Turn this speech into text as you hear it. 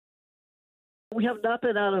We have not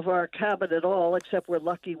been out of our cabin at all, except we're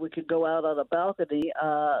lucky we could go out on a balcony.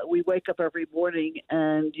 We wake up every morning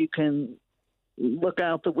and you can look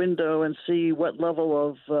out the window and see what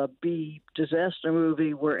level of B disaster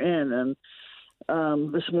movie we're in.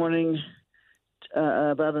 And this morning,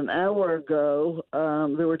 about an hour ago,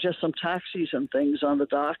 there were just some taxis and things on the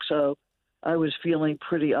dock, so I was feeling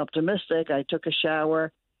pretty optimistic. I took a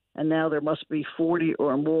shower, and now there must be 40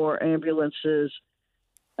 or more ambulances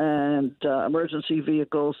and emergency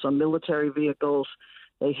vehicles, some military vehicles.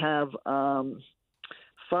 They have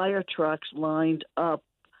fire trucks lined up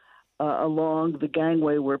along the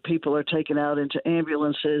gangway where people are taken out into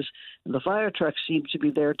ambulances. And the fire trucks seem to be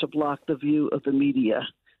there to block the view of the media.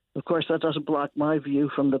 Of course, that doesn't block my view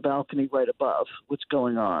from the balcony right above what's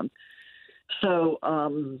going on. So,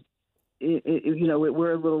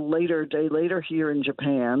 we're a little day later here in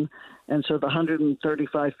Japan, and so the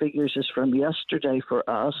 135 figures is from yesterday for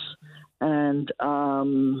us. And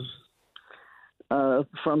from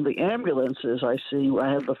the ambulances, I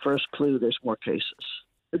have the first clue there's more cases.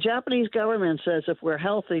 The Japanese government says if we're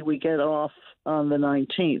healthy, we get off on the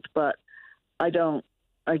 19th, but I'm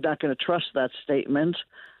not going to trust that statement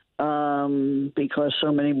because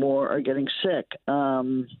so many more are getting sick.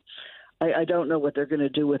 I don't know what they're going to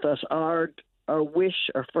do with us. Our wish,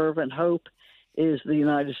 our fervent hope is the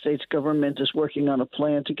United States government is working on a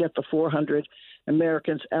plan to get the 400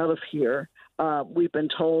 Americans out of here. We've been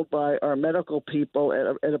told by our medical people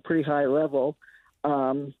at a pretty high level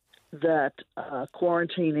that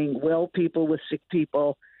quarantining well people with sick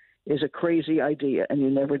people is a crazy idea, and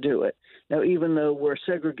you never do it. Now, even though we're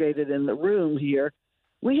segregated in the room here,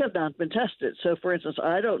 we have not been tested. So, for instance,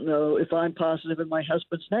 I don't know if I'm positive and my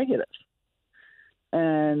husband's negative.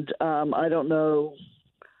 And I don't know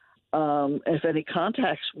if any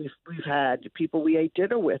contacts we've had, people we ate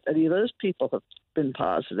dinner with, any of those people have been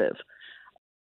positive.